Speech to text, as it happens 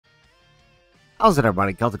How's it,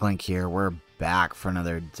 everybody? Celtic Link here. We're back for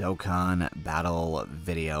another Dokkan battle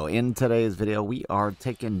video. In today's video, we are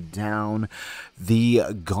taking down the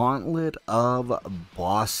Gauntlet of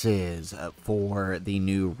Bosses for the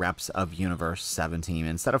new Reps of Universe 7 team.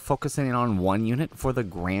 Instead of focusing on one unit for the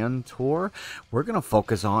Grand Tour, we're going to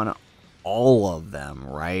focus on all of them,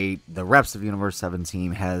 right? The Reps of Universe 7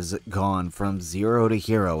 team has gone from 0 to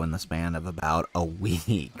hero in the span of about a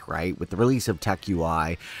week, right? With the release of Tech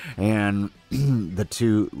UI and the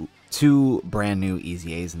two brand new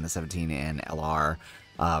EZAs in the 17 and LR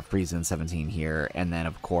Frieza in 17 here, and then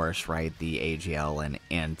of course, right, the AGL and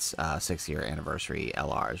INT 6-year anniversary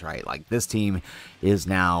LRs, right? Like, this team is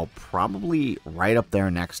now probably right up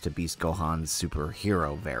there next to Beast Gohan's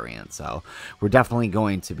superhero variant, so we're definitely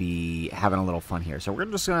going to be having a little fun here. So we're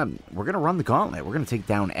gonna run the gauntlet. We're gonna take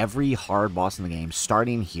down every hard boss in the game,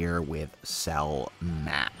 starting here with Cell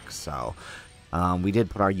Max. So we did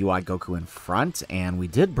put our UI Goku in front, and we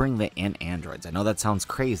did bring the INT androids. I know that sounds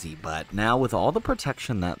crazy, but now with all the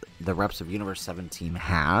protection that the Reps of Universe 7 team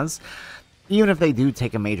has, even if they do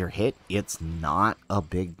take a major hit, it's not a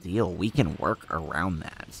big deal. We can work around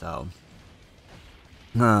that. So,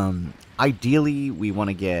 ideally, we want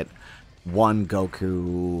to get one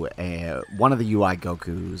Goku, one of the UI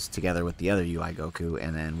Gokus together with the other UI Goku,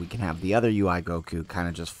 and then we can have the other UI Goku kind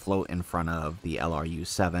of just float in front of the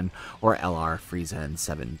LRU7 or LR Frieza in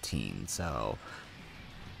 17. So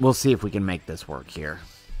we'll see if we can make this work here.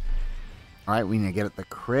 Alright, we need to get the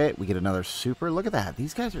crit. We get another super. Look at that.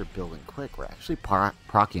 These guys are building quick. We're actually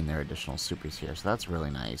proccing their additional supers here, so that's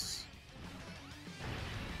really nice.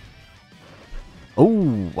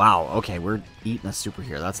 Oh, wow. Okay, we're eating a super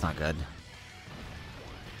here. That's not good.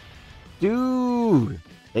 Dude!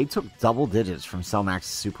 They took double digits from Cell Max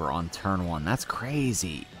Super on turn 1. That's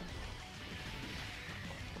crazy.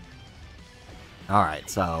 Alright,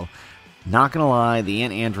 so, not gonna lie, the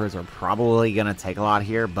INT androids are probably gonna take a lot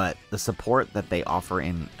here, but the support that they offer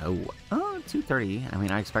in... Oh, 230. I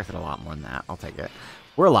mean, I expected a lot more than that. I'll take it.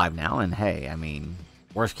 We're alive now, and hey, I mean...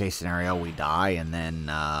 Worst case scenario, we die and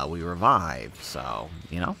then we revive. So,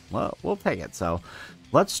 you know, well, we'll take it. So,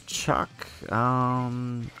 let's chuck,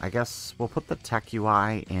 I guess we'll put the Tech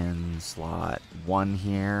UI in slot 1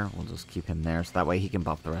 here. We'll just keep him there so that way he can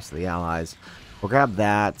buff the rest of the allies. We'll grab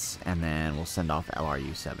that and then we'll send off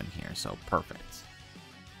LRU7 here. So, perfect.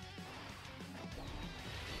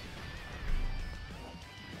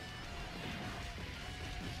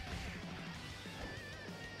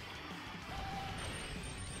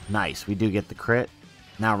 Nice, we do get the crit.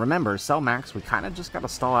 Now remember, Cell Max, we kind of just got to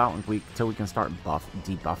stall out until we can start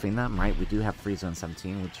debuffing them, right? We do have Frieza and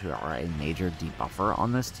 17, which are a major debuffer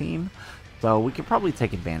on this team. So we could probably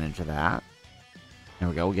take advantage of that. There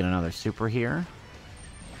we go, we get another super here.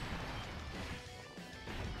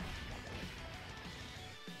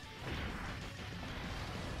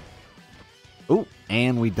 Ooh,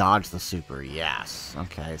 and we dodged the super, yes.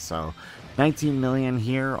 Okay, so 19 million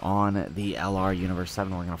here on the LR Universe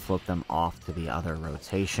 7. We're going to float them off to the other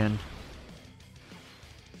rotation.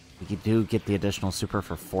 We do get the additional super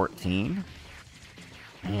for 14.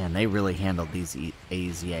 Man, they really handled these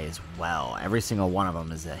AZAs well. Every single one of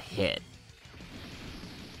them is a hit.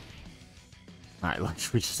 Alright,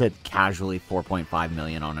 we just said casually 4.5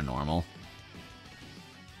 million on a normal.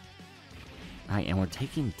 Alright, and we're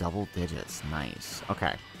taking double digits. Nice.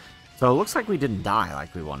 Okay. So it looks like we didn't die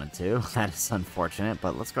like we wanted to. That is unfortunate,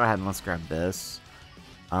 but let's go ahead and let's grab this.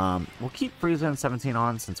 We'll keep Frieza and 17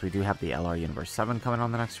 on since we do have the LR Universe 7 coming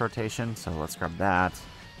on the next rotation. So let's grab that.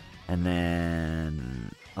 And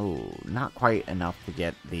then... Oh, not quite enough to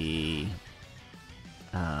get the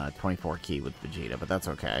 24 key with Vegeta, but that's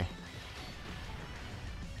okay.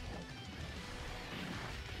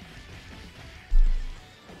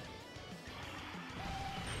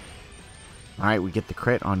 Alright, we get the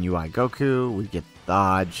crit on UI Goku, we get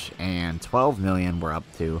dodge, and 12 million we're up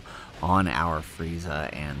to on our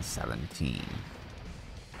Frieza and 17.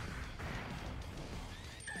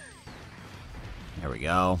 There we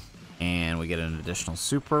go. And we get an additional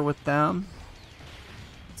super with them.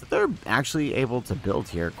 So they're actually able to build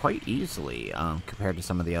here quite easily compared to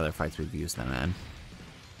some of the other fights we've used them in.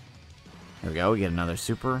 There we go, we get another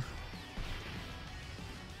super.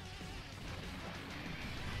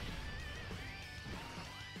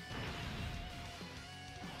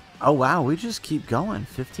 Oh wow, we just keep going.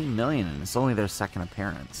 15 million, and it's only their second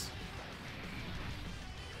appearance.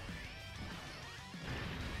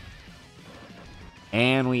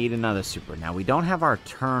 And we eat another super. Now, we don't have our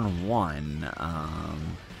turn 1.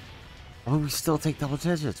 Oh, we still take double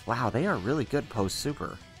digits. Wow, they are really good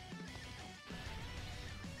post-super.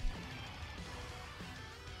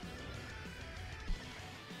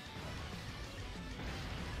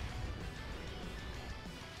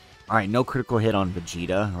 Alright, no critical hit on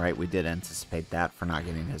Vegeta, right? We did anticipate that for not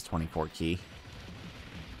getting his 24 key.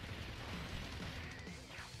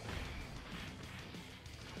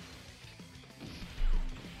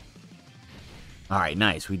 Alright,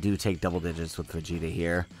 nice. We do take double digits with Vegeta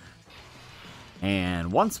here. And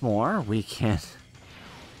once more, we can...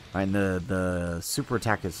 Alright, the super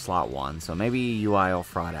attack is slot 1, so maybe UI will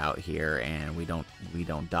fraud out here and we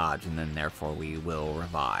don't dodge, and then therefore we will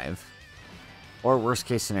revive. Or worst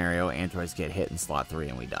case scenario, androids get hit in slot 3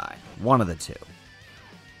 and we die. One of the two.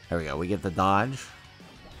 There we go, we get the dodge.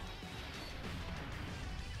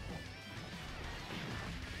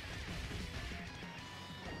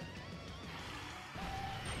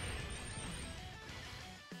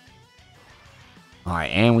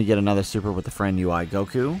 Alright, and we get another super with the friend UI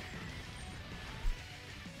Goku.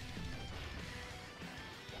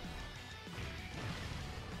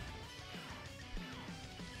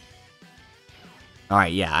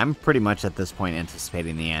 Alright, yeah, I'm pretty much at this point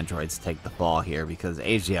anticipating the androids take the fall here because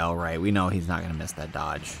AGL, right, we know he's not going to miss that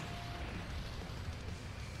dodge.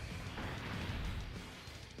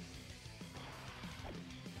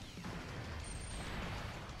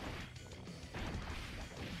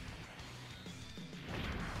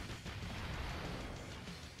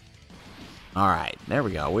 Alright, there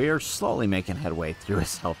we go. We are slowly making headway through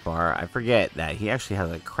his health bar. I forget that he actually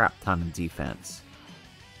has a crap ton of defense.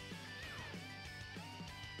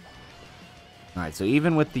 Alright, so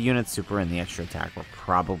even with the unit super and the extra attack, we're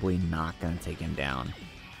probably not going to take him down.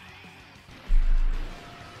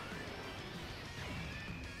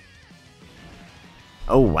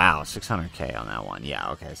 Oh, wow. 600k on that one.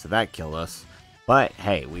 Yeah, okay, so that killed us. But,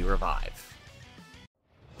 hey, we revive.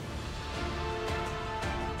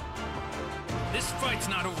 This fight's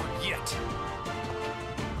not over yet.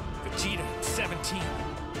 Vegeta at 17.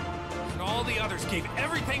 And all the others gave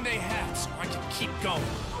everything they had so I can keep going.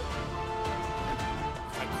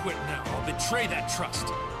 If I quit now, I'll betray that trust.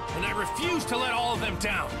 And I refuse to let all of them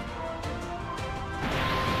down.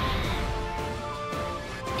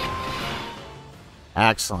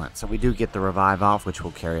 Excellent. So we do get the revive off, which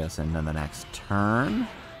will carry us into the next turn.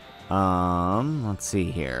 Let's see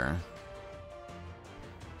here.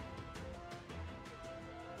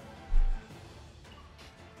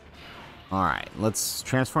 Alright, let's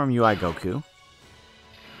transform UI Goku.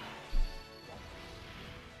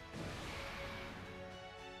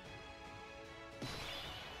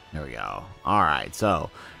 There we go. Alright, so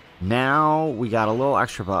now we got a little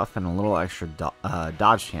extra buff and a little extra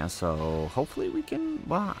dodge chance, so hopefully we can,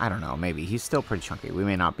 well, I don't know, maybe. He's still pretty chunky. We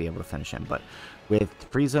may not be able to finish him, but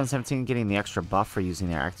with Frieza and 17 getting the extra buff for using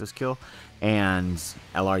their active skill, and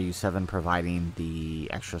LRU7 providing the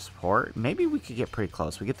extra support, maybe we could get pretty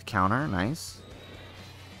close. We get the counter, nice.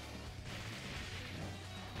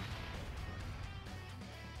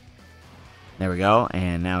 There we go,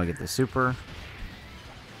 and now we get the super.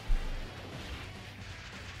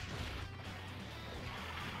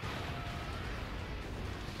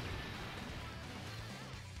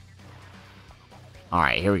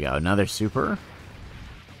 Alright, here we go, another super.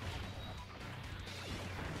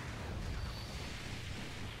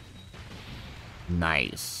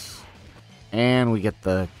 Nice. And we get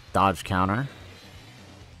the dodge counter.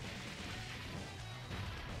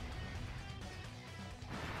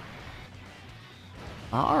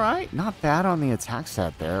 Alright, not bad on the attack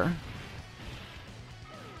set there.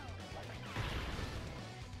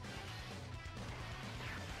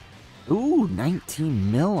 Ooh,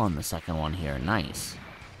 19 mil on the second one here. Nice.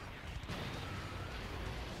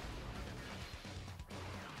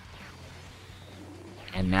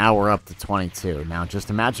 And now we're up to 22. Now just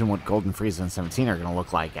imagine what Golden Frieza and 17 are going to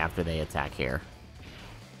look like after they attack here.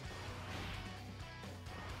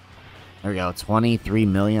 There we go. 23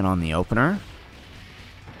 million on the opener.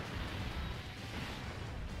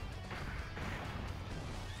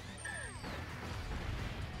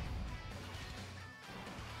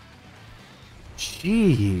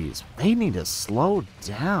 Jeez, they need to slow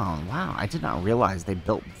down. Wow, I did not realize they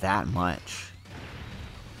built that much.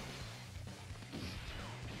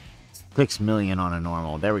 6 million on a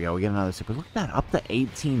normal. There we go. We get another super. Look at that. Up to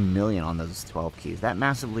 18 million on those 12 keys. That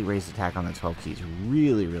massively raised attack on the 12 keys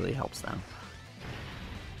really, really helps them.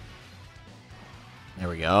 There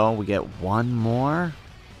we go. We get one more.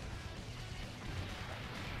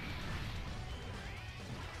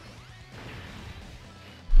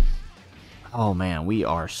 Oh man, we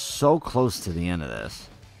are so close to the end of this.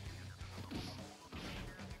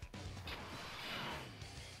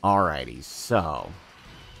 Alrighty, so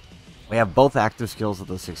we have both active skills of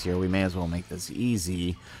the 6 here. We may as well make this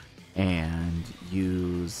easy and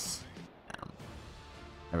use them.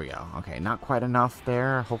 There we go. Okay, not quite enough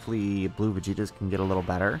there. Hopefully blue Vegetas can get a little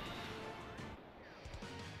better.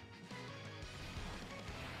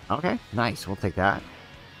 Okay, nice. We'll take that.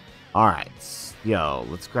 Alright, yo,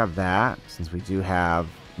 let's grab that, since we do have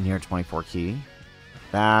near 24 key.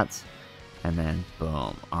 That, and then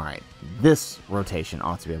boom. Alright, this rotation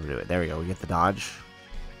ought to be able to do it. There we go, we get the dodge.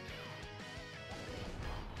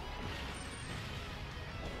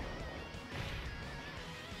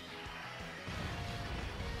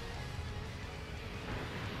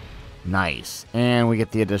 Nice, and we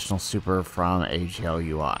get the additional super from AGL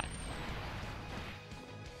UI.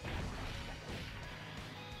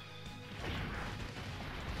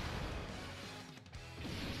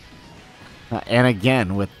 And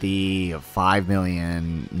again, with the 5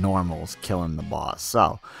 million normals killing the boss.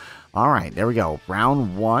 So, alright, there we go.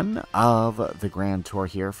 Round 1 of the Grand Tour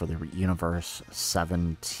here for the Universe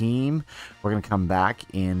 7 team. We're going to come back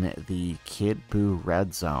in the Kid Buu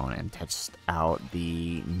Red Zone and test out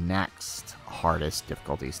the next hardest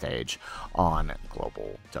difficulty stage on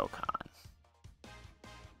Global Dokkan.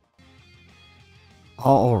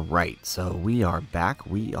 Alright, so we are back.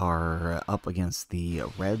 We are up against the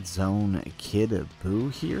Red Zone Kid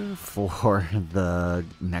Buu here for the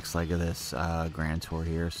next leg of this Grand Tour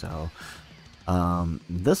here. So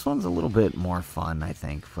this one's a little bit more fun, I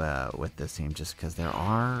think, with this team, just because there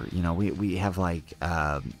are, you know, we have like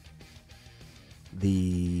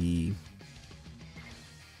we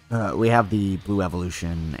have the Blue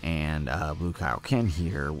Evolution and Blue Kaioken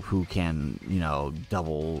here, who can, you know,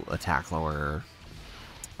 double attack lower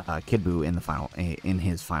Kid Buu in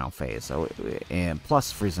his final phase. So, and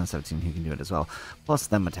plus Frieza 17, who can do it as well. Plus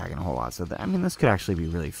them attacking a whole lot. So I mean, this could actually be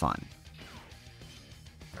really fun.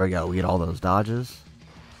 There we go. We get all those dodges.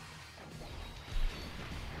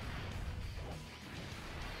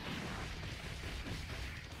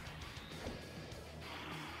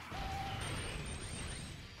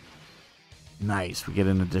 Nice. We get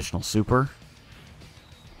an additional super.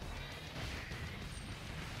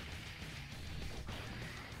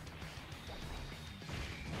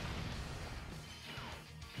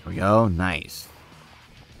 There we go. Nice.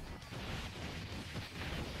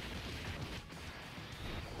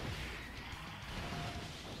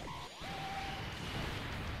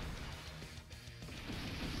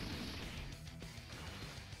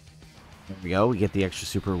 There we go. We get the extra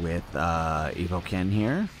super with Evo Ken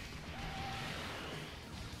here.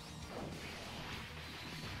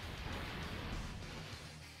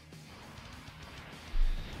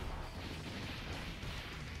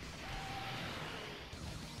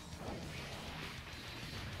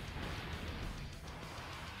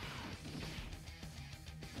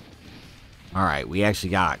 Alright, we actually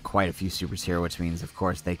got quite a few supers here, which means, of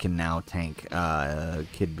course, they can now tank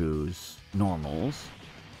Kid Buu's normals.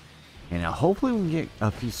 And hopefully we can get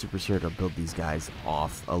a few supers here to build these guys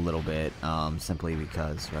off a little bit, simply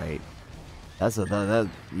because, right, that's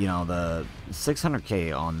you know, the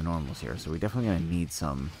 600k on the normals here, so we're definitely going to need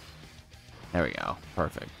some. There we go,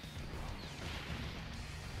 perfect.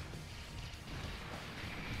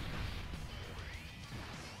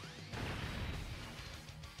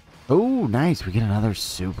 Oh, nice. We get another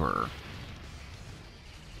super.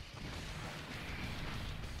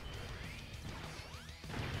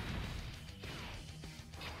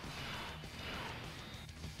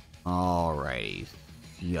 Alrighty.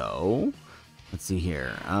 Yo. Let's see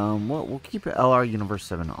here. We'll keep LR Universe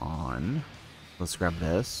 7 on. Let's grab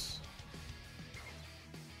this.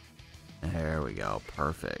 There we go.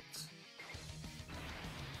 Perfect.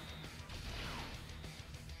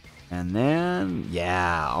 And then,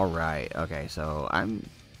 yeah, alright. Okay, so I'm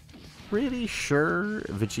pretty sure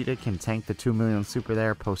Vegeta can tank the 2 million super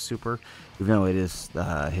there, post-super, even though it is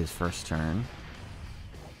his first turn.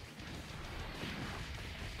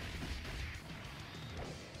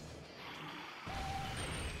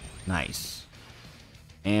 Nice.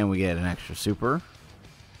 And we get an extra super.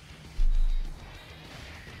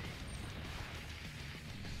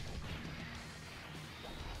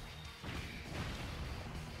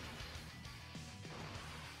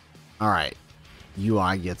 Alright,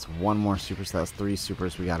 UI gets one more super, so that's 3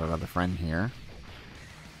 supers. We got another friend here.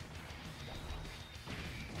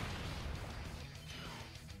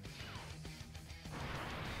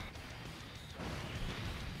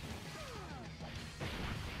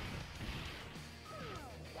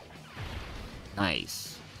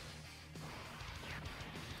 Nice.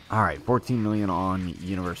 Alright, 14 million on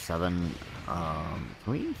Universe 7.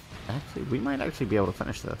 We might actually be able to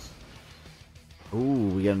finish this. Ooh,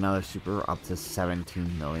 we get another super up to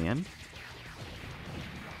 17 million.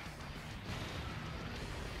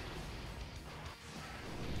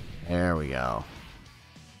 There we go.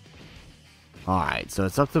 Alright, so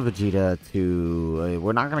it's up to Vegeta to...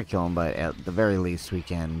 we're not going to kill him, but at the very least we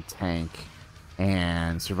can tank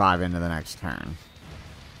and survive into the next turn.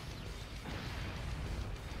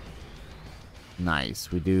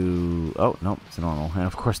 Nice. We do... oh, nope, it's a normal. And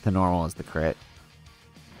of course the normal is the crit.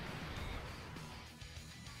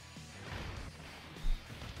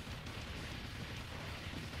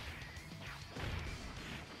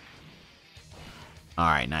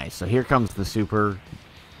 Alright, nice. So here comes the super...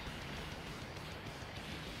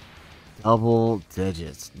 double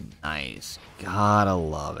digits. Nice. Gotta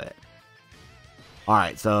love it.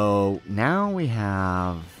 Alright, so now we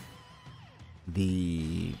have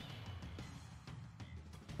the...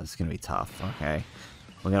 that's gonna be tough, okay.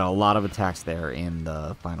 We got a lot of attacks there in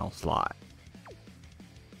the final slot.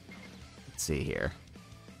 Let's see here.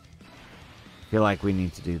 Feel like we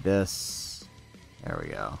need to do this. There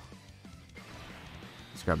we go.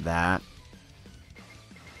 Let's grab that.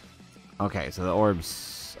 Okay, so the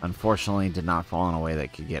orbs unfortunately did not fall in a way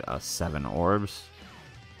that could get us 7 orbs.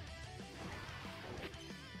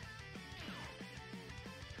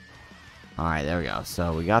 Alright, there we go.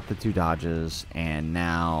 So we got the 2 dodges, and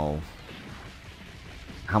now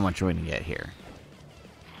how much are we going to get here?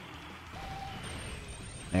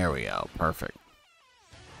 There we go. Perfect.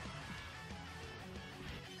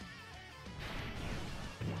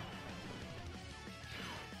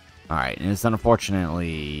 Alright, and it's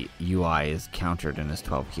unfortunately UI is countered in his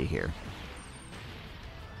 12 key here.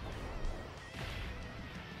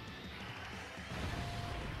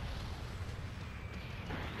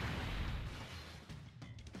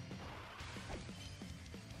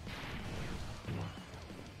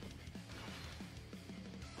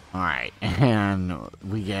 Alright, and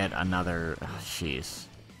we get another... oh, jeez.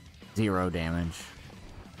 0 damage.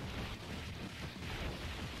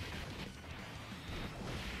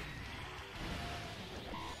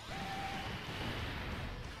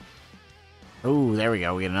 Oh, there we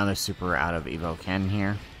go. We get another super out of Evo Ken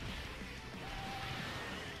here.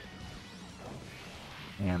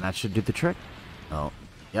 And that should do the trick. Oh,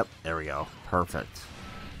 yep, there we go. Perfect.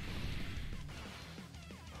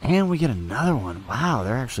 And we get another one. Wow,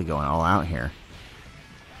 they're actually going all out here.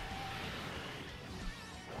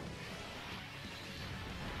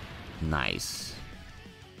 Nice.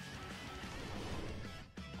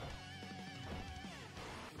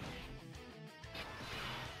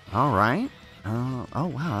 All right. Oh,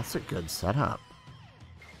 wow, that's a good setup.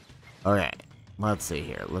 Okay, let's see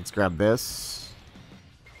here. Let's grab this.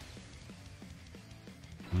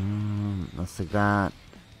 Let's take that.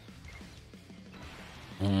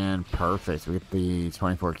 And perfect. We get the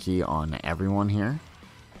 24 key on everyone here.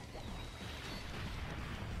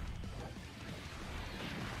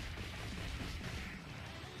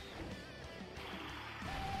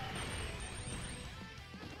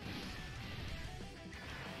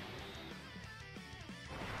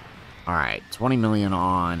 Alright, 20 million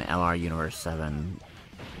on LR Universe 7.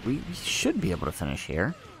 We should be able to finish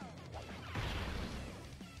here.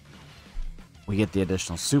 We get the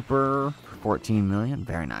additional super for 14 million.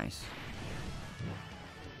 Very nice.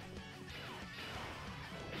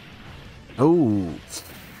 Oh.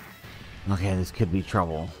 Okay, this could be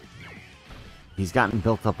trouble. He's gotten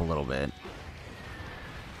built up a little bit.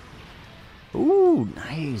 Ooh,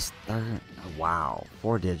 nice. Wow,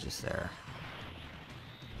 4 digits there.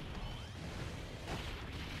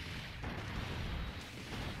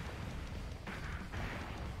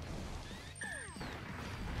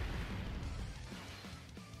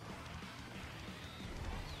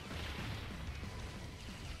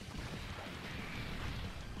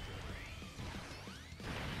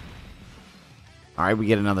 Alright, we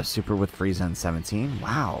get another super with Frieza and 17.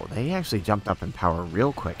 Wow, they actually jumped up in power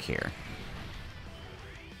real quick here.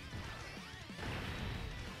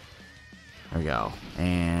 There we go.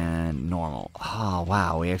 And normal. Oh,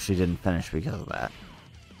 wow, we actually didn't finish because of that.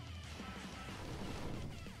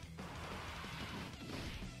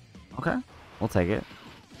 Okay, we'll take it.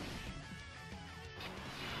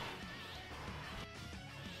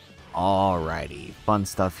 Alrighty, fun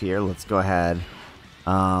stuff here. Let's go ahead.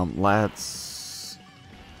 Let's...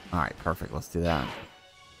 alright, perfect. Let's do that.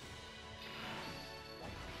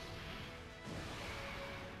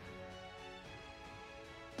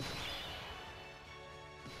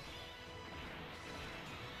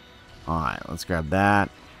 Alright, let's grab that.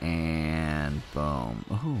 And boom.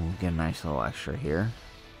 Ooh, get a nice little extra here.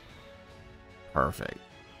 Perfect.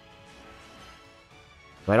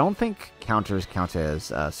 But I don't think counters count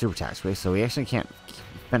as super attacks, so we actually can't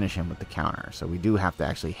finish him with the counter. So we do have to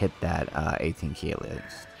actually hit that 18 key at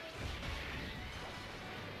least.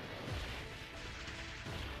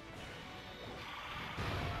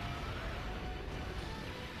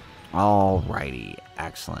 Alrighty,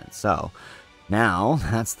 excellent. So now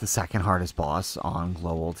that's the second hardest boss on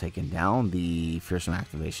Global taken down. The Fearsome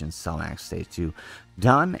Activation Cellmax Stage 2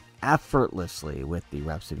 done effortlessly with the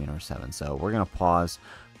Reps of Universe 7. So we're going to pause.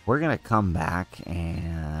 We're going to come back,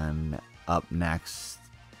 and up next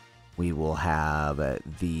we will have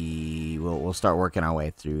we'll start working our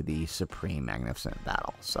way through the Supreme Magnificent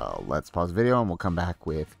Battle. So let's pause the video and we'll come back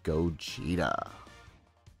with Gogeta.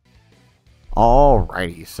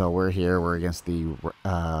 Alrighty, so we're here. We're against the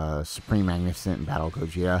Supreme Magnificent Battle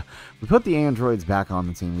Gogeta. We put the androids back on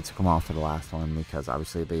the team. We took them off for the last one because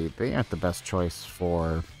obviously they aren't the best choice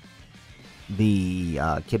for the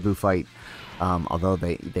Kid Buu fight. Although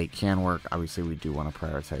they can work, obviously we do want to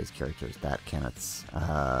prioritize characters that can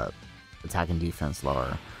attack and defense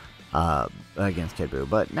lower against Kid Buu.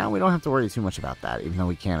 But now we don't have to worry too much about that, even though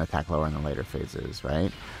we can attack lower in the later phases,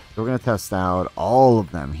 right? So we're going to test out all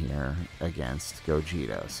of them here against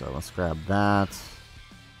Gogeta. So let's grab that.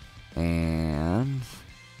 And...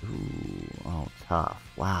 ooh, oh, tough.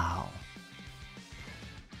 Wow.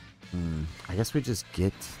 I guess we just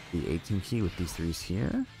get the 18 key with these threes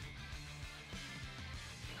here.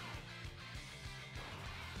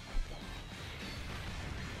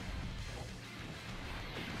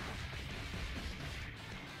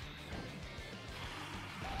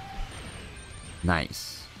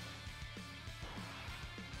 Nice.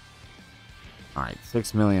 Alright,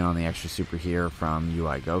 6 million on the extra super here from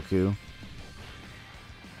UI Goku.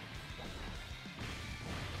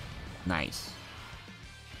 Nice.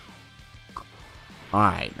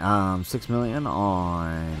 Alright, 6 million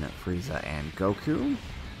on Frieza and Goku.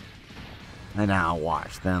 And now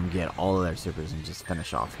watch them get all of their supers and just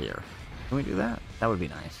finish off here. Can we do that? That would be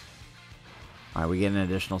nice. Alright, we get an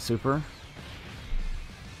additional super.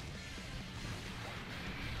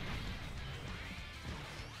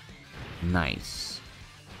 Nice.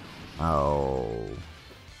 Oh.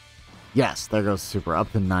 Yes, there goes super.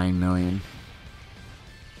 Up to 9 million.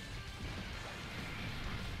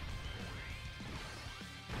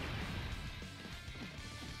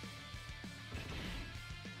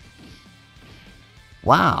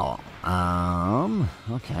 Wow.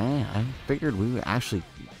 Okay. I figured we would actually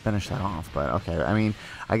finish that off, but okay. I mean,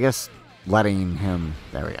 I guess letting him...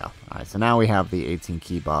 there we go. Alright, so now we have the 18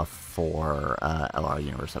 key buff for LR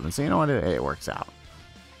Universe 7. So you know what? It works out.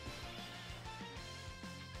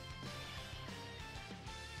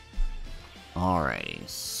 Alrighty.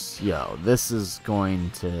 So this is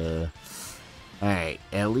going to... alright,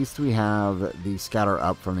 at least we have the scatter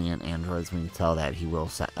up from the androids. We can tell that he will...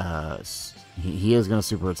 he is going to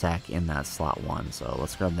super attack in that slot 1. So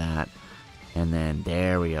let's grab that. And then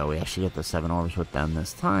there we go. We actually get the 7 orbs with them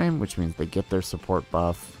this time, which means they get their support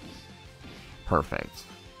buff. Perfect.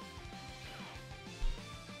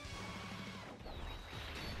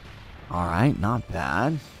 Alright, not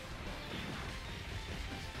bad.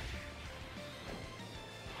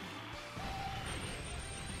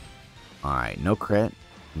 Alright, no crit.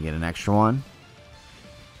 You get an extra one.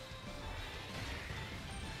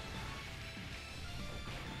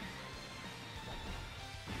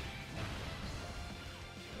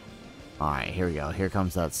 Alright, here we go. Here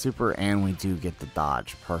comes that super, and we do get the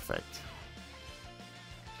dodge. Perfect.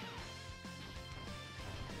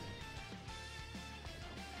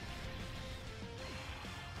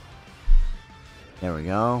 There we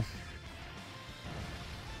go.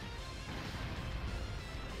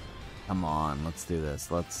 Come on, let's do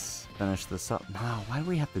this. Let's finish this up. No, why do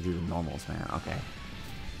we have to do the normals, man? Okay.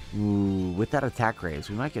 Ooh, with that attack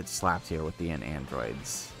raise, we might get slapped here with the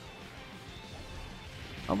androids.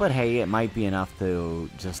 Oh, but hey, it might be enough to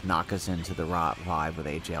just knock us into the rot vibe with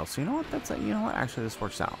HL. So you know what? You know what? Actually, this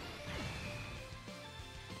works out.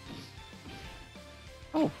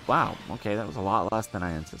 Oh, wow. Okay, that was a lot less than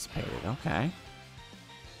I anticipated. Okay.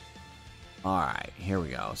 Alright, here we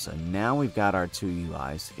go. So now we've got our two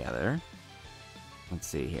UIs together. Let's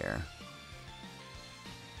see here.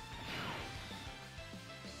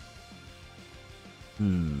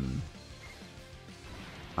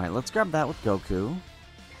 Alright, let's grab that with Goku.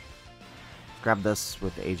 Grab this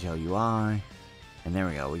with the HL UI. And there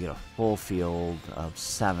we go. We get a full field of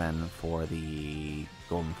 7 for the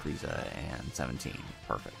Golden Frieza and 17.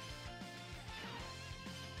 Perfect.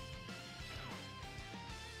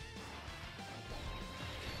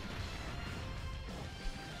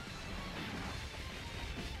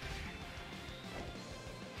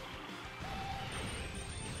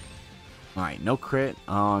 Alright, no crit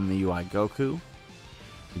on the UI Goku.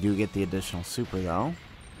 We do get the additional super though.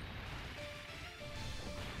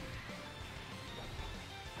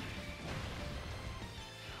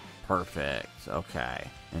 Perfect. Okay.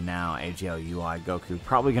 And now AGL UI Goku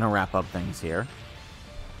probably going to wrap up things here.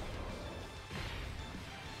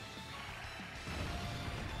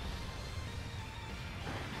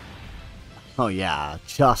 Oh yeah,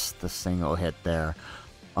 just the single hit there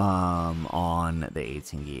on the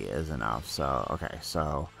 18 gi is enough. So, okay,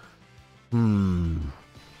 so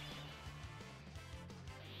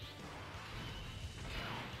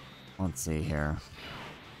let's see here.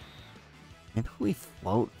 Maybe we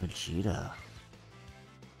float Vegeta.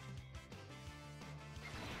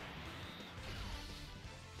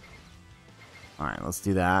 Alright, let's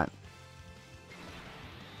do that.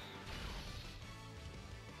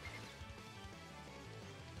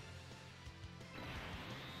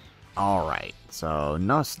 Alright, so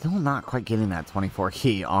no, still not quite getting that 24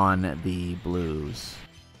 key on the blues.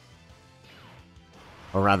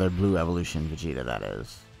 Or rather, Blue Evolution Vegeta, that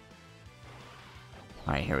is.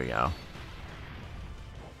 Alright, here we go.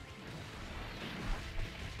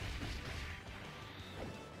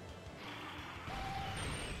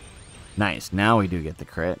 Nice, now we do get the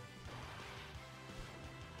crit.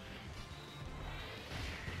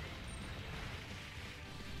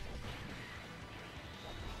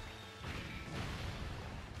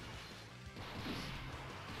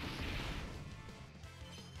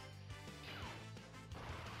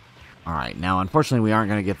 Alright, now unfortunately we aren't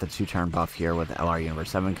going to get the 2-turn buff here with LR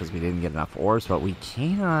Universe 7 because we didn't get enough orbs, but we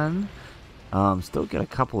can still get a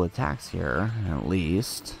couple attacks here, at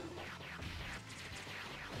least.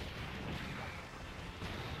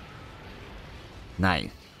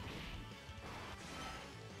 Nice.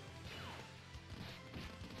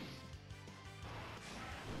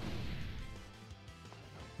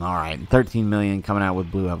 Alright, 13 million coming out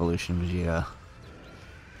with Blue Evolution Vegeta.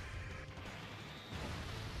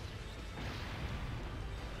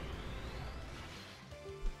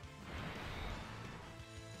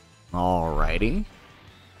 Alrighty.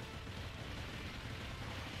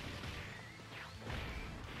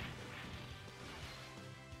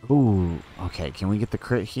 Ooh, okay, can we get the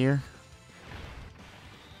crit here?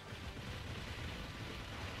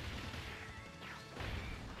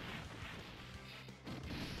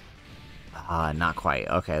 Not quite.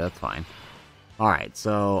 Okay, that's fine. Alright,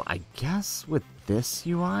 so I guess with this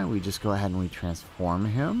UI, we just go ahead and we transform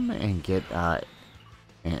him and get,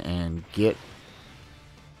 get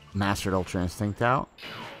Mastered Ultra Instinct out.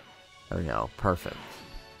 There we go. Perfect.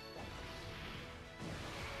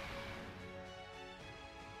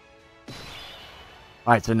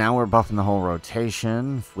 Alright, so now we're buffing the whole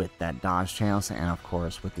rotation with that dodge chance and, of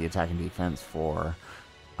course, with the attack and defense for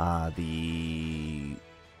the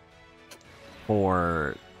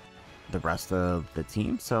rest of the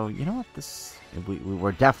team. So, you know what?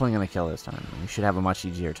 We're definitely going to kill this turn. We should have a much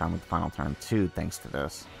easier time with the final turn, too, thanks to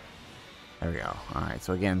this. There we go. Alright,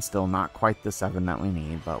 so again, still not quite the 7 that we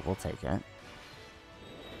need, but we'll take it.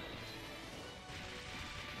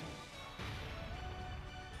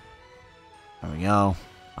 There we go.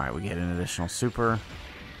 Alright, we get an additional super.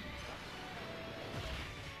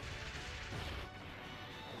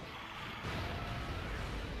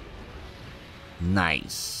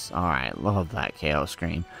 Nice. Alright, love that KO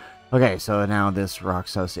screen. Okay, so now this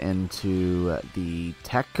rocks us into the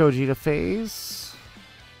Tech Gogeta phase.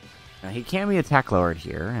 Now, he can be attack lowered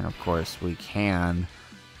here, and of course we can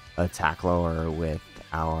attack lower with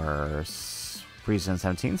our Frieza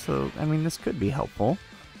 17, so, I mean, this could be helpful.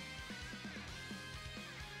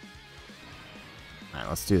 Alright,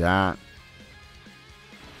 let's do that.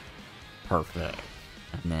 Perfect.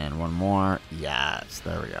 And then one more. Yes,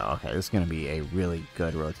 there we go. Okay, this is going to be a really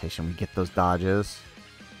good rotation. We get those dodges.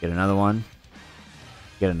 Get another one.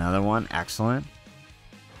 Get another one. Excellent.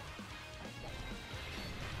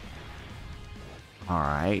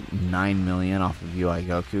 Alright, 9 million off of UI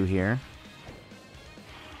Goku here.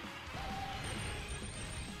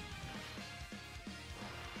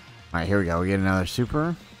 Alright, here we go. We get another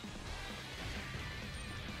super.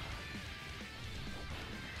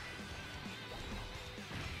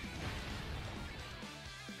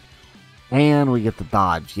 And we get the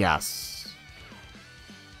dodge, yes.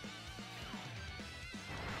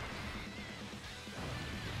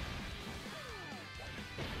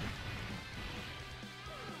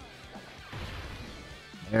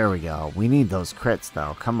 There we go. We need those crits,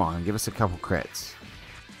 though. Come on, give us a couple crits.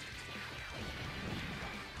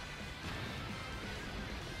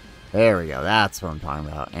 There we go. That's what I'm talking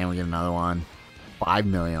about. And we get another one. 5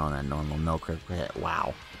 million on that normal no crit hit.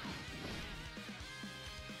 Wow.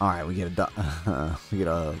 Alright, we get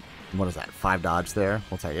a what is that? 5 dodge there.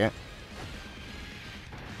 We'll take it.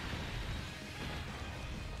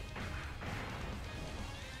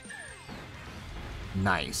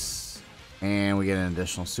 Nice. And we get an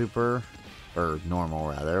additional super, or normal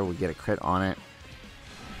rather. We get a crit on it.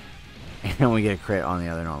 And we get a crit on the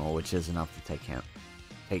other normal, which is enough to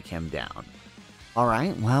take him down.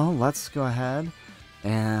 Alright, well, let's go ahead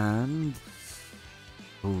and...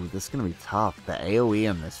 Ooh, this is going to be tough. The AoE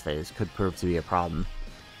in this phase could prove to be a problem.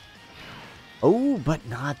 Oh, but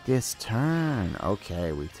not this turn.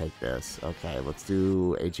 Okay, we take this. Okay, let's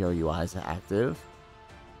do HLUI as active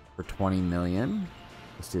for 20 million.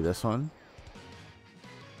 Let's do this one.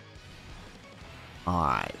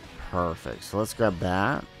 Alright, perfect. So let's grab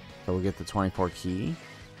that. So we'll get the 24 key.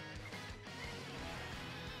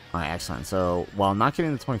 Alright, excellent. So while not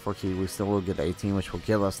getting the 24 key, we still will get the 18, which will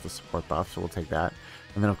give us the support buff. So we'll take that.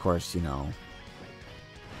 And then, of course, you know,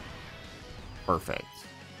 perfect.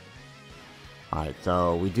 Alright,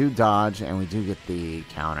 so we do dodge and we do get the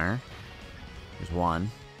counter. There's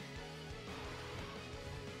one.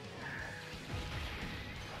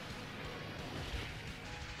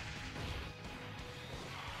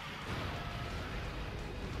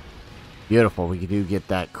 Beautiful. We do get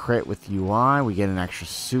that crit with UI. We get an extra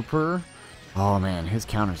super. Oh man, his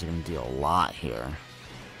counters are going to deal a lot here.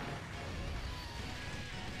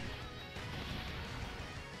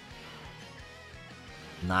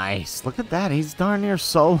 Nice. Look at that. He's darn near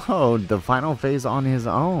soloed the final phase on his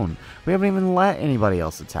own. We haven't even let anybody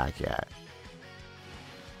else attack yet.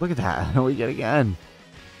 Look at that. We get again.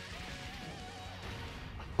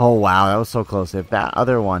 Oh, wow. That was so close. If that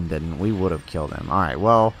other one didn't, we would have killed him. Alright,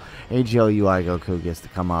 well, AGL UI Goku gets to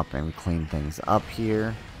come up and clean things up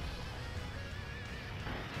here.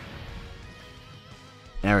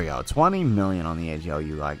 There we go. 20 million on the AGL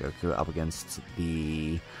UI Goku up against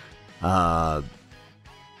the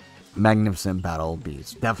Magnificent Battle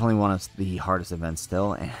Beast. Definitely one of the hardest events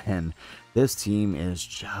still, and this team is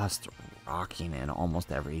just rocking in almost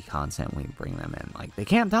every content we bring them in. Like, they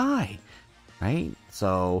can't die, right?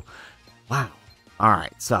 So, wow.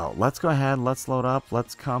 Alright, so let's go ahead, let's load up,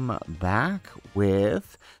 let's come back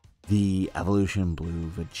with the Evolution Blue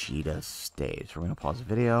Vegeta stage. We're going to pause the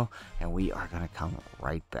video, and we are going to come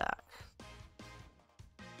right back.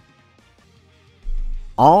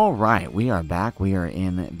 Alright, we are back. We are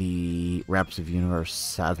in the Reps of Universe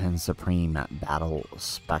 7 Supreme Battle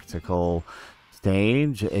Spectacle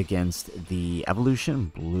stage against the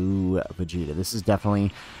Evolution Blue Vegeta.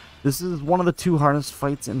 This is one of the two hardest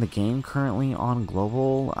fights in the game currently on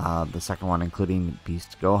Global. The second one including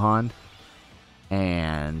Beast Gohan.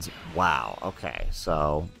 And wow, okay,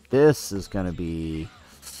 so this is gonna be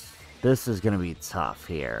tough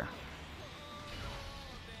here.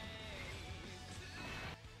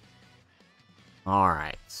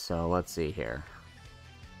 Alright, so let's see here.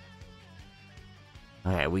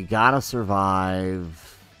 Okay, we gotta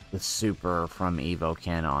survive the super from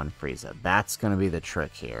Evoken on Frieza. That's gonna be the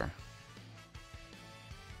trick here.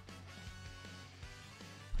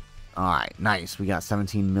 Alright, nice. We got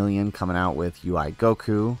 17 million coming out with UI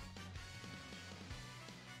Goku.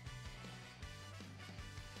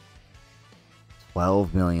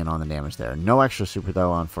 $12 million on the damage there. No extra super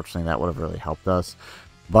though, unfortunately that would have really helped us.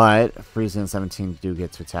 But Frieza and 17 do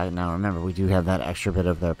get to attack. Now remember, we do have that extra bit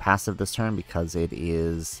of their passive this turn because it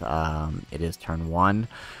is turn 1,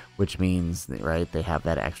 which means that, right, they have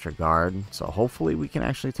that extra guard. So hopefully we can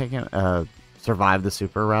actually take it, survive the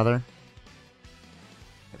super rather.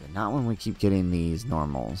 But not when we keep getting these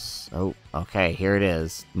normals. Oh, okay, here it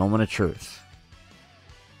is. Moment of truth.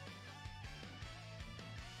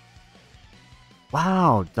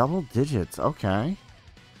 Wow, double digits. Okay.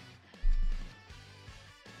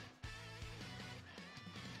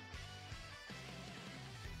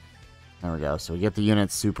 There we go. So we get the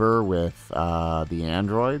unit super with the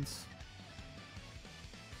androids.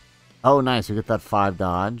 Oh, nice. We get that 5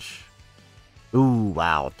 dodge. Ooh,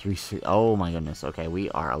 wow. 3. Oh, my goodness. Okay,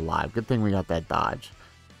 we are alive. Good thing we got that dodge.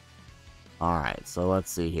 Alright, so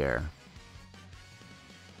let's see here.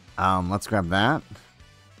 Let's grab that.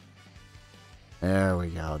 There we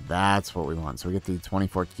go. That's what we want. So we get the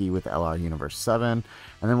 24 key with LR Universe 7.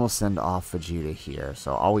 And then we'll send off Vegeta here.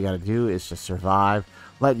 So all we got to do is just survive.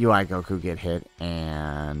 Let UI Goku get hit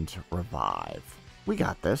and revive. We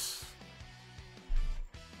got this.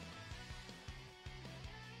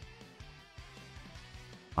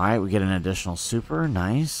 Alright, we get an additional super.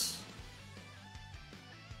 Nice.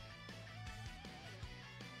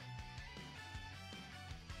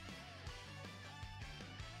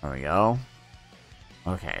 There we go.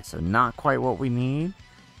 Okay, so not quite what we need.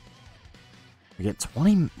 We get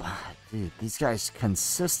 20... Dude, these guys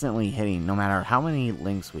consistently hitting, no matter how many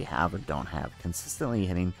links we have or don't have, consistently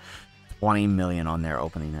hitting 20 million on their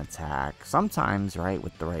opening attack. Sometimes, right,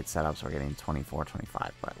 with the right setups, we're getting 24,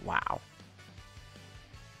 25, but wow.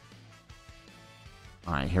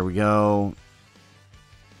 All right, here we go.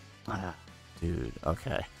 Dude,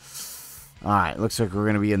 okay. All right, looks like we're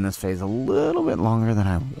going to be in this phase a little bit longer than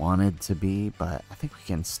I wanted to be, but I think we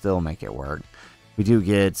can still make it work. We do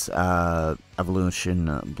get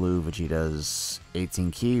Evolution Blue Vegeta's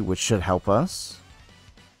 18 key, which should help us.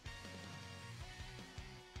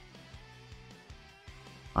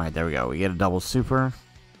 All right, there we go. We get a double super.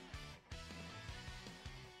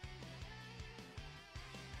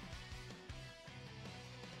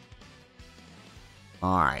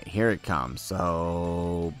 Alright, here it comes.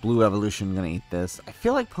 So, Blue Evolution gonna eat this. I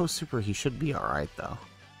feel like post-super he should be alright, though.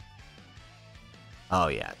 Oh,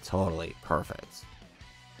 yeah, totally. Perfect.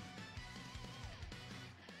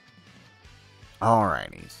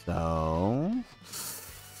 Alrighty, so...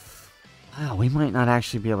 Wow, we might not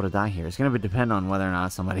actually be able to die here. It's gonna depend on whether or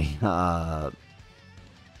not somebody, yeah.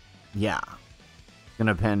 It's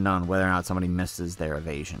gonna depend on whether or not somebody misses their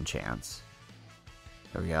evasion chance.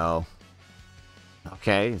 There we go.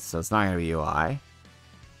 Okay, so it's not going to be UI.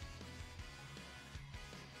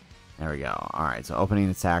 There we go. Alright, so opening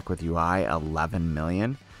attack with UI, 11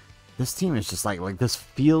 million. This team is just like this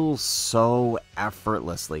feels so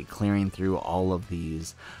effortlessly clearing through all of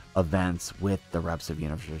these events with the reps of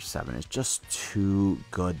Universe 7. It's just too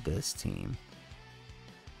good, this team.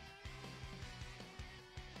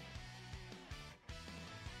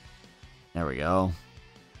 There we go.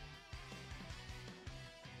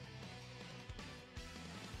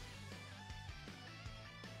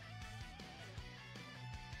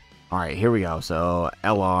 Alright, here we go. So,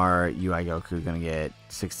 LR, UI Goku gonna get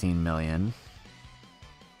 16 million.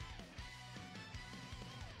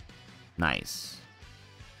 Nice.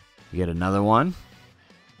 We get another one.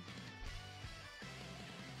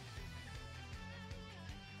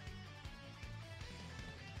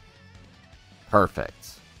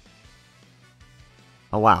 Perfect.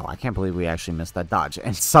 Oh wow, I can't believe we actually missed that dodge.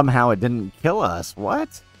 And somehow it didn't kill us.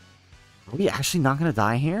 What? Are we actually not gonna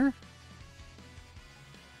die here?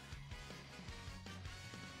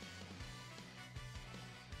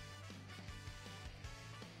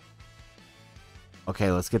 Okay,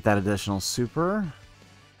 let's get that additional super.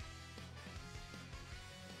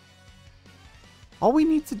 All we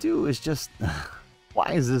need to do is just...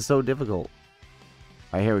 Why is this so difficult?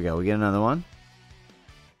 Alright, here we go. We get another one.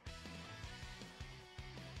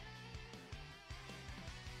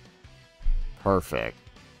 Perfect.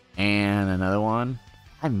 And another one.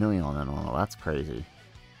 5 million on that one. That's crazy.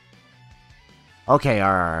 Okay,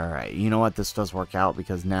 alright. You know what? This does work out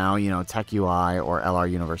because now, you know, Tech UI or LR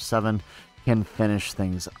Universe 7 can finish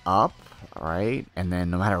things up, right? And then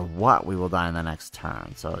no matter what, we will die in the next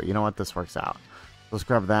turn. So, you know what? This works out. Let's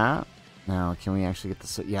grab that. Now, can we actually get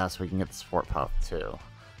the... Yes, we can get the support puff, too.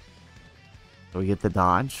 So we get the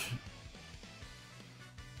dodge.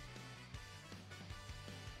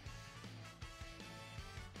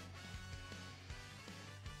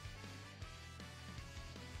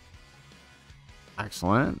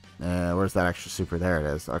 Excellent. Where's that extra super? There it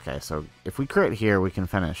is. Okay, so if we crit here, we can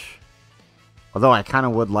finish. Although I kind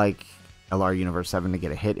of would like LR Universe 7 to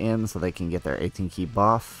get a hit in so they can get their 18 key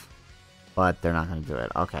buff. But they're not going to do it.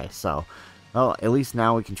 Okay, so... Well, at least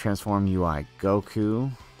now we can transform UI Goku.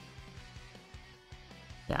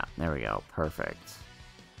 Yeah, there we go. Perfect.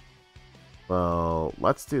 So,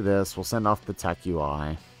 let's do this. We'll send off the Tech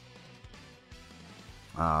UI.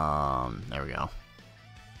 There we go.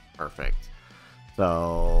 Perfect.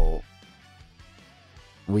 So...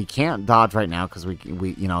 We can't dodge right now because we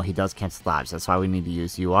you know, he does cancel dodge. That's why we need to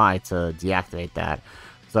use UI to deactivate that.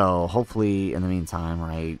 So hopefully in the meantime,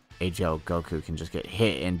 right, AGL Goku can just get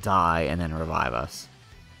hit and die and then revive us.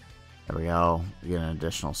 There we go. We get an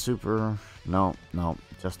additional super. No,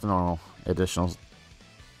 just a normal. Additional.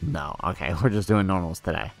 No, okay, we're just doing normals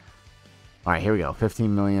today. Alright, here we go.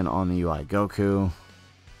 15 million on the UI Goku.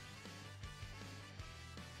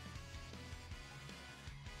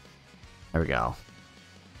 There we go.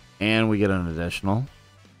 And we get an additional.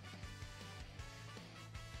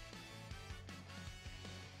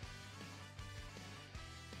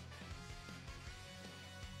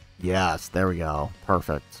 Yes, there we go.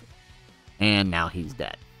 Perfect. And now he's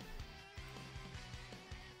dead.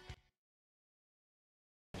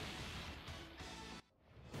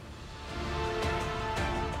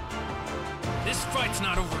 This fight's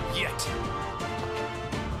not over yet.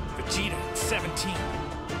 Vegeta at 17.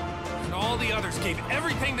 And all the others gave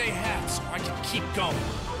everything they had so I could keep going.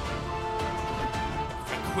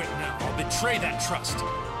 If I quit now, I'll betray that trust.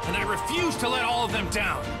 And I refuse to let all of them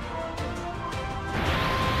down.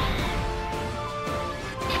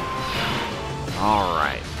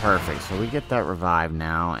 Alright, perfect. So we get that revive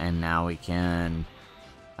now, and now we can...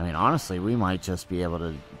 I mean, honestly, we might just be able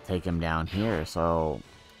to take him down here. So,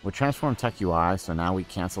 we transform Tech UI, so now we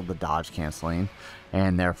canceled the dodge canceling,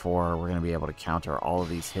 and therefore we're going to be able to counter all of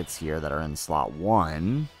these hits here that are in slot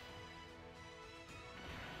 1.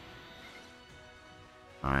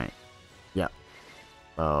 Alright. Yep.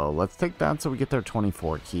 So, let's take that so we get their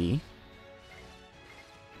 24 key.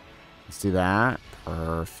 Let's do that.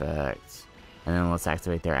 Perfect. And then let's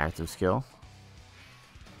activate their active skill.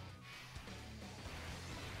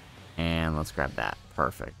 And let's grab that.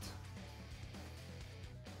 Perfect.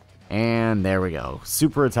 And there we go.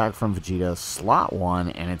 Super attack from Vegeta, slot 1,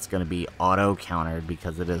 and it's going to be auto-countered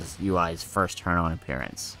because it is UI's first turn on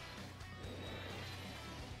appearance.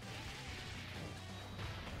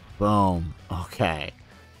 Boom. Okay.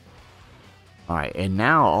 Alright, and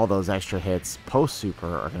now all those extra hits post-super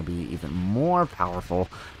are going to be even more powerful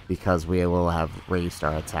because we will have raised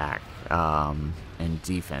our attack and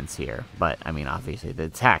defense here. But, I mean, obviously the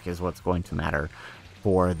attack is what's going to matter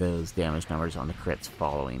for those damage numbers on the crits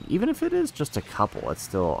following. Even if it is just a couple, it's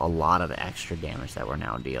still a lot of extra damage that we're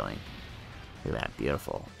now dealing. Look at that,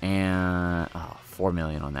 beautiful. And, oh, 4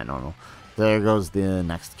 million on that normal. There goes the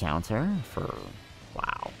next counter for,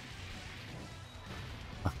 wow.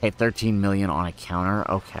 Okay, 13 million on a counter.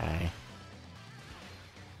 Okay.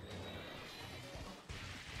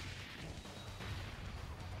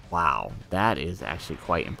 Wow, that is actually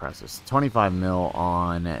quite impressive. 25 mil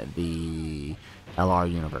on the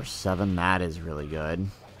LR Universe 7. That is really good.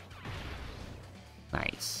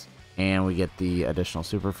 Nice. And we get the additional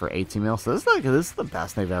super for 18 mil. So this is the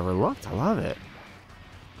best they've ever looked. I love it.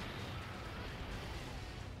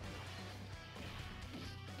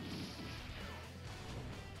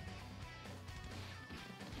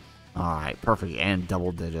 Alright, perfect. And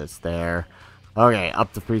double digits there. Okay,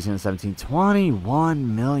 up to freezing 17.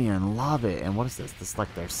 21 million. Love it. And what is this? This is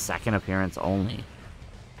like their second appearance only.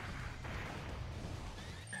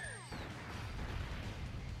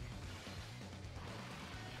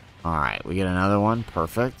 Alright, we get another one.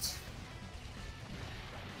 Perfect.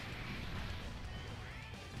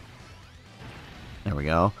 There we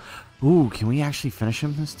go. Ooh, can we actually finish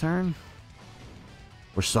him this turn?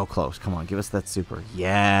 We're so close. Come on, give us that super.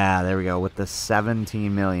 Yeah, there we go. With the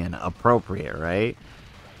 17 million. Appropriate, right?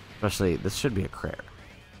 Especially, this should be a crit.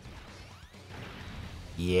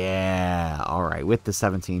 Yeah. Alright, with the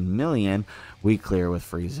 17 million, we clear with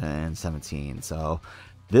Frieza and 17. So,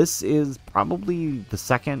 this is probably the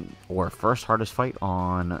second or first hardest fight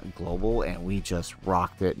on Global, and we just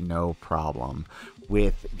rocked it no problem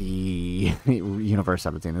with the Universe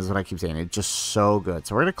 17. This is what I keep saying. It's just so good.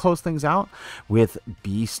 So we're going to close things out with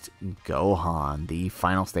Beast Gohan, the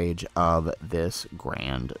final stage of this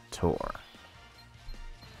Grand Tour.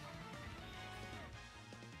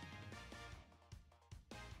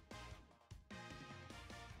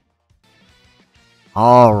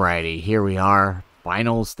 Alrighty, here we are.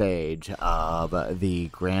 Final stage of the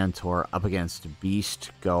Grand Tour up against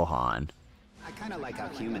Beast Gohan. I kind of like how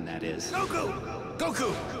human that is. Goku!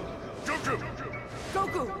 Goku! Goku!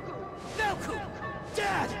 Goku! Goku!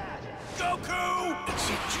 Dad! Goku!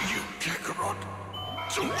 It's up to you, Kakarot.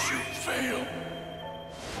 Don't you fail.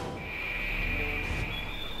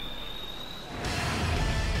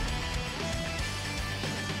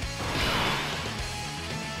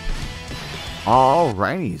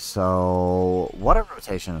 Alrighty, so what a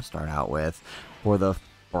rotation to start out with for the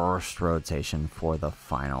first rotation for the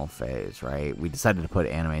final phase, right? We decided to put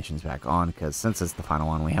animations back on because since it's the final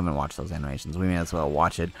one, we haven't watched those animations. We may as well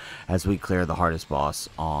watch it as we clear the hardest boss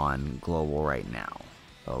on Global right now.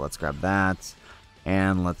 So let's grab that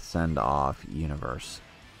and let's send off Universe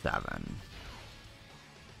 7.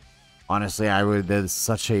 Honestly, there's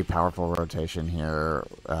such a powerful rotation here.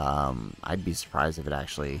 I'd be surprised if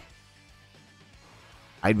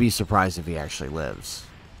he actually lives.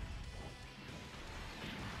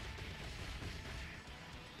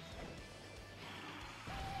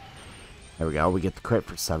 There we go. We get the crit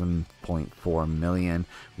for 7.4 million.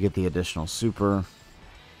 We get the additional super.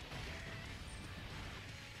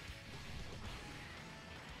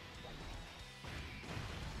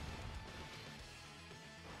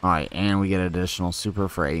 Alright, and we get additional super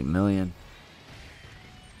for 8 million.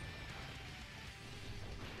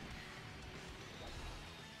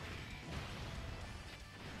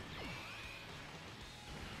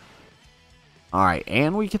 Alright,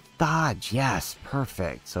 and we get dodge. Yes,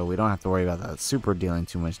 perfect. So we don't have to worry about that super dealing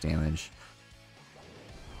too much damage.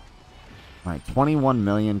 Alright, 21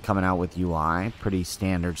 million coming out with UI. Pretty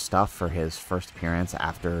standard stuff for his first appearance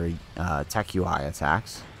after Tech UI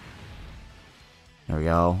attacks. There we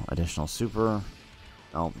go. Additional super.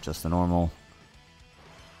 Nope, just the normal.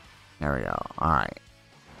 There we go. Alright.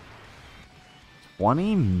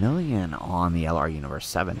 20 million on the LR Universe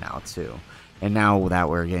 7 now, too. And now that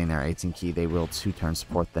we're getting their 18 key, they will 2-turn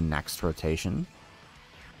support the next rotation.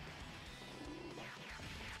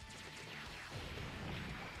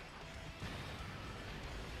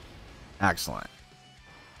 Excellent.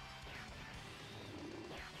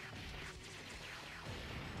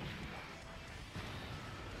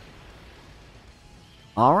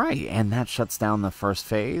 Alright, and that shuts down the first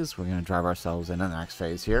phase. We're going to drive ourselves into the next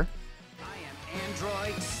phase here. I am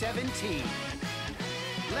Android 17.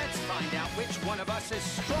 Let's find out which one of us is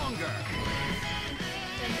stronger.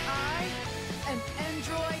 And I am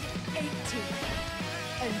Android 18.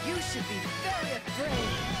 And you should be very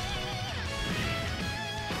afraid.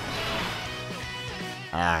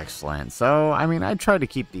 Excellent. So, I mean, I tried to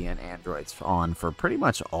keep the androids on for pretty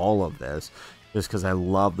much all of this, just because I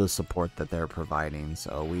love the support that they're providing.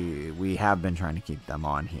 So we have been trying to keep them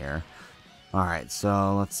on here. Alright,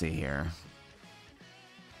 so let's see here.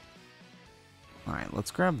 Alright,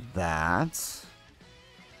 let's grab that.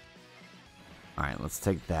 Alright, let's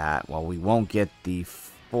take that. Well, we won't get the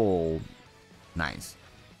full... Nice.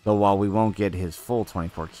 So while we won't get his full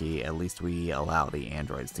 24 key, at least we allow the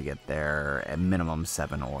androids to get their at minimum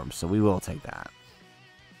 7 orbs. So we will take that.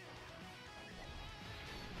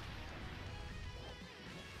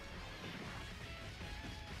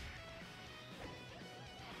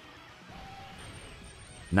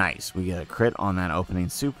 Nice. We get a crit on that opening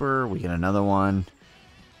super. We get another one.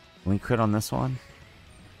 Can we crit on this one?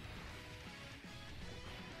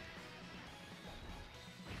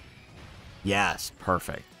 Yes,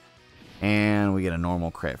 perfect. And we get a normal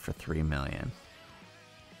crit for 3 million.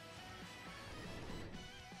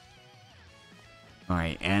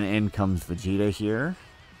 Alright, and in comes Vegeta here.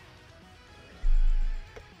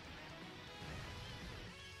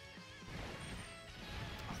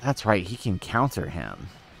 That's right, he can counter him.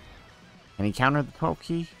 Can he counter the 12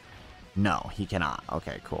 key? No, he cannot.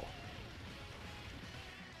 Okay, cool.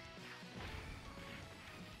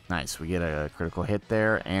 Nice, we get a critical hit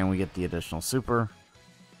there, and we get the additional super.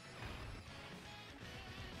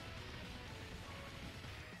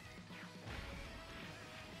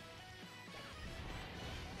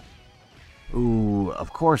 Ooh,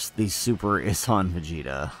 of course the super is on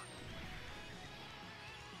Vegeta.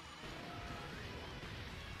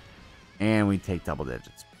 And we take double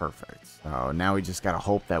digits. Perfect. So now we just gotta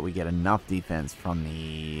hope that we get enough defense from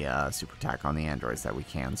the super attack on the androids that we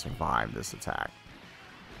can survive this attack.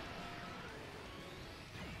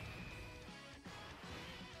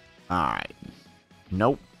 Alright.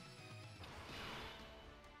 Nope.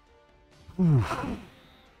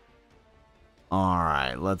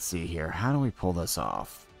 Alright, let's see here. How do we pull this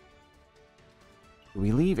off? Do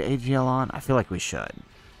we leave AGL on? I feel like we should.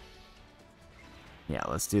 Yeah,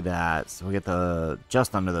 let's do that. So we get the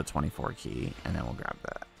just under the 24 key, and then we'll grab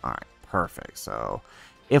that. Alright, perfect. So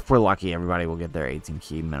if we're lucky, everybody will get their 18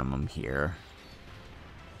 key minimum here.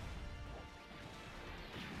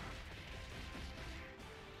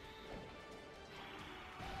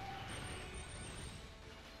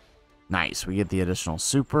 Nice, we get the additional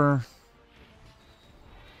super.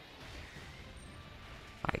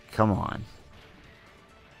 Alright, come on.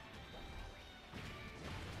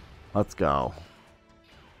 Let's go.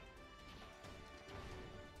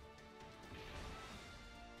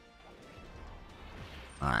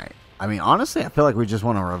 Alright. I mean, honestly, I feel like we just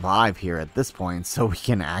want to revive here at this point so we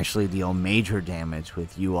can actually deal major damage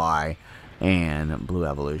with UI and Blue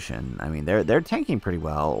Evolution. I mean, they're tanking pretty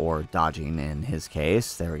well, or dodging in his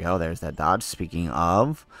case. There we go. There's that dodge. Speaking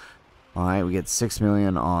of, alright, we get 6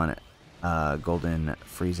 million on Golden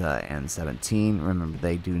Frieza and 17. Remember,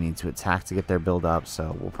 they do need to attack to get their build up,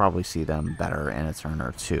 so we'll probably see them better in a turn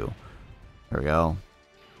or two. There we go.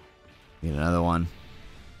 Get another one.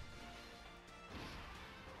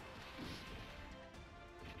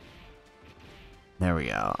 There we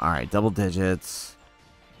go. Alright, double digits.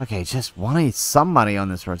 Okay, just somebody on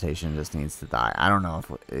this rotation just needs to die. I don't know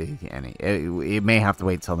if any. It may have to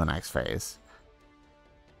wait till the next phase.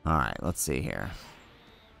 Alright, let's see here.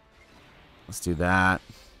 Let's do that.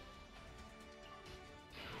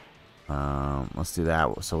 Let's do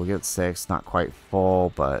that. So we'll get 6. Not quite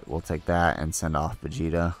full, but we'll take that and send off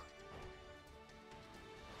Vegeta.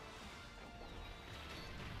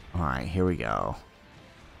 Alright, here we go.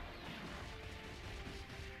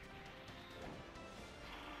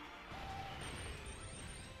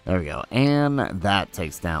 There we go. And that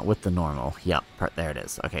takes down with the normal. Yep, there it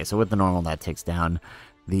is. Okay, so with the normal, that takes down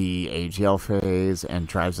the AGL phase and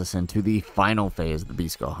drives us into the final phase of the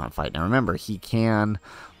Beast Gohan fight. Now remember, he can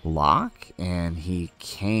lock and he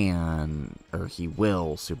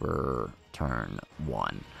will super turn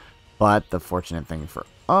 1. But the fortunate thing for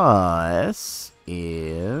us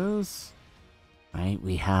is, right,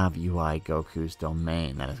 we have UI Goku's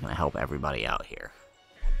domain that is going to help everybody out here.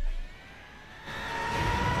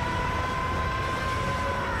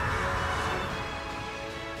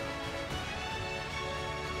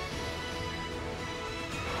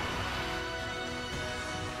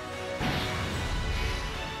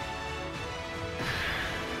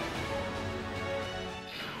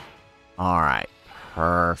 Alright,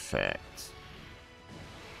 perfect.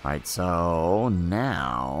 Alright, so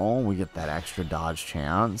now we get that extra dodge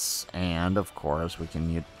chance, and of course we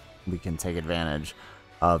can take advantage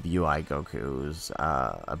of UI Goku's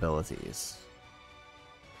abilities.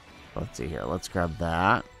 Let's see here, let's grab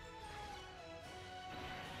that.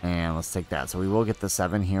 And let's take that. So we will get the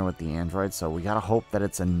 7 here with the android, so we gotta hope that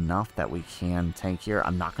it's enough that we can tank here.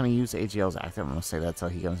 I'm not gonna use AGL's active, I'm gonna say that till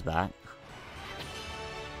he comes back.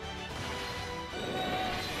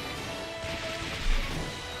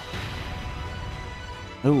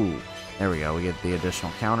 Ooh, there we go. We get the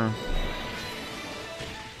additional counter.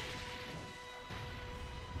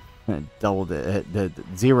 Double the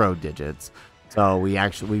 0 digits. So we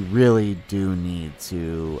really do need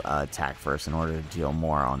to attack first in order to deal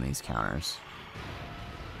more on these counters.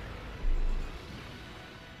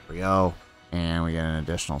 There we go. And we get an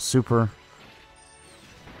additional super.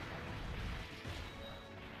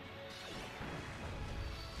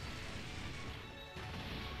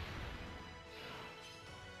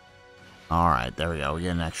 Alright, there we go. We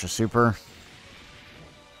get an extra super.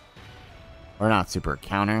 Or not super,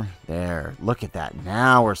 counter. There. Look at that.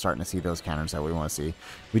 Now we're starting to see those counters that we want to see.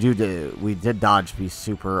 We did dodge Beast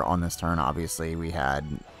Super on this turn. Obviously, we had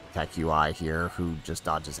Tech UI here who just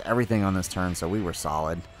dodges everything on this turn, so we were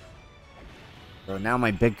solid. So now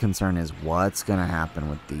my big concern is what's going to happen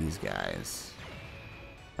with these guys.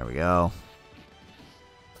 There we go.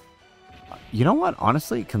 You know what?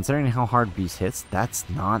 Honestly, considering how hard Beast hits, that's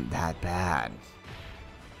not that bad.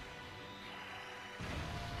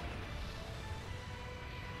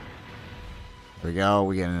 There we go.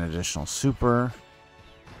 We get an additional super.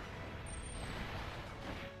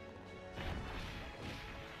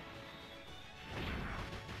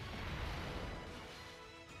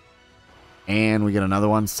 And we get another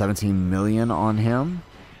one, 17 million on him.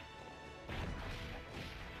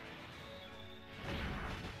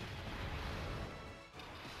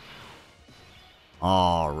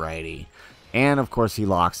 Alrighty. And of course he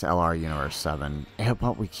locks LR Universe 7. Yeah,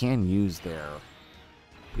 but we can use their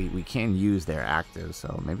we can use their active,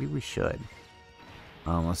 so maybe we should.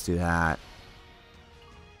 Let's do that.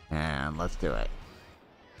 And let's do it.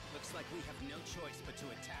 Looks like we have no choice but to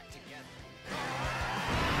attack together.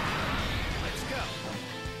 Let's go.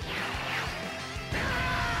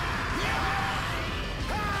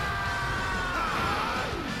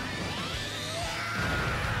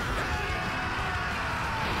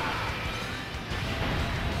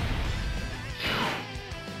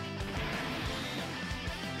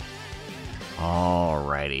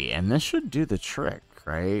 Alrighty, and this should do the trick,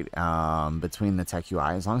 right? Between the Tech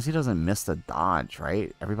UI, as long as he doesn't miss the dodge,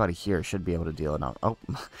 right? Everybody here should be able to deal enough. Oh,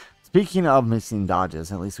 speaking of missing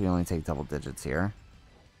dodges, at least we only take double digits here.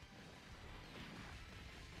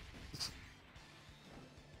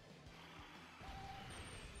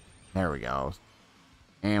 There we go.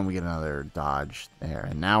 And we get another dodge there,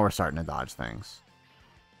 and now we're starting to dodge things.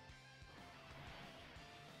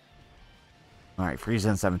 Alright,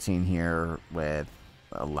 Frieza 17 here with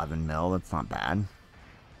 11 mil. That's not bad.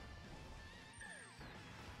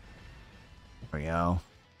 There we go.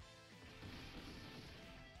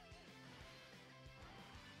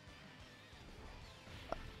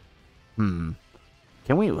 Can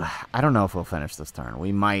we... I don't know if we'll finish this turn.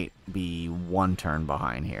 We might be one turn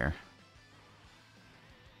behind here.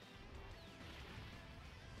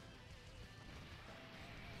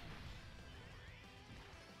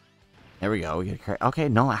 There we go. We get okay,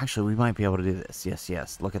 no, actually, we might be able to do this. Yes,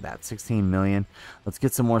 yes. Look at that. 16 million. Let's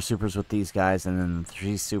get some more supers with these guys, and then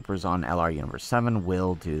 3 supers on LR Universe 7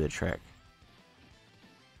 will do the trick.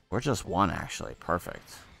 We're just one, actually.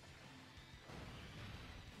 Perfect.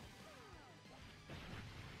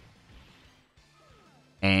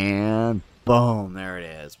 And boom, there it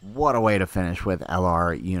is. What a way to finish with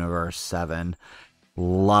LR Universe 7.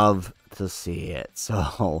 Love to see it.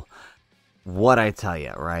 So, what I tell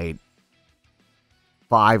you, right?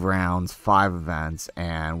 5 rounds, 5 events,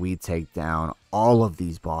 and we take down all of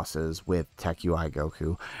these bosses with Tech UI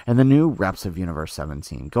Goku and the new reps of Universe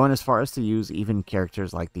 17, going as far as to use even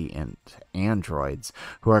characters like the androids,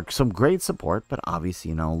 who are some great support, but obviously,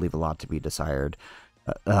 you know, leave a lot to be desired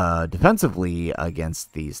defensively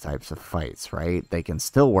against these types of fights, right? They can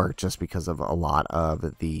still work just because of a lot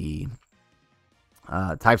of the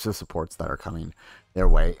types of supports that are coming their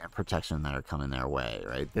way and protection that are coming their way,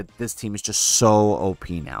 right? This team is just so OP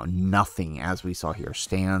now. Nothing, as we saw here,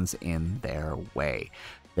 stands in their way.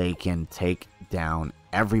 They can take down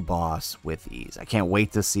every boss with ease. I can't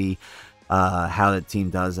wait to see how the team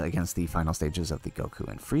does against the final stages of the Goku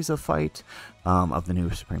and Frieza fight of the new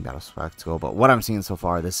Supreme Battle Spectacle. But what I'm seeing so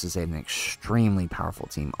far, this is an extremely powerful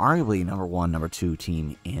team, arguably number 1, number 2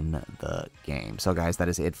 team in the game. So guys, that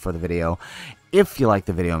is it for the video. If you like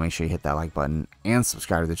the video, make sure you hit that like button and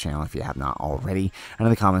subscribe to the channel if you have not already. And in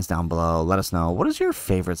the comments down below, let us know, what is your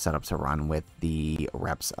favorite setup to run with the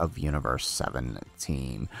reps of Universe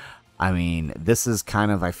 17? I mean, this is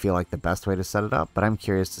kind of, I feel like, the best way to set it up, but I'm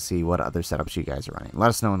curious to see what other setups you guys are running. Let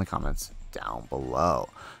us know in the comments down below.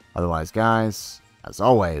 Otherwise, guys, as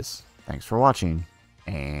always, thanks for watching,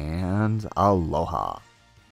 and aloha.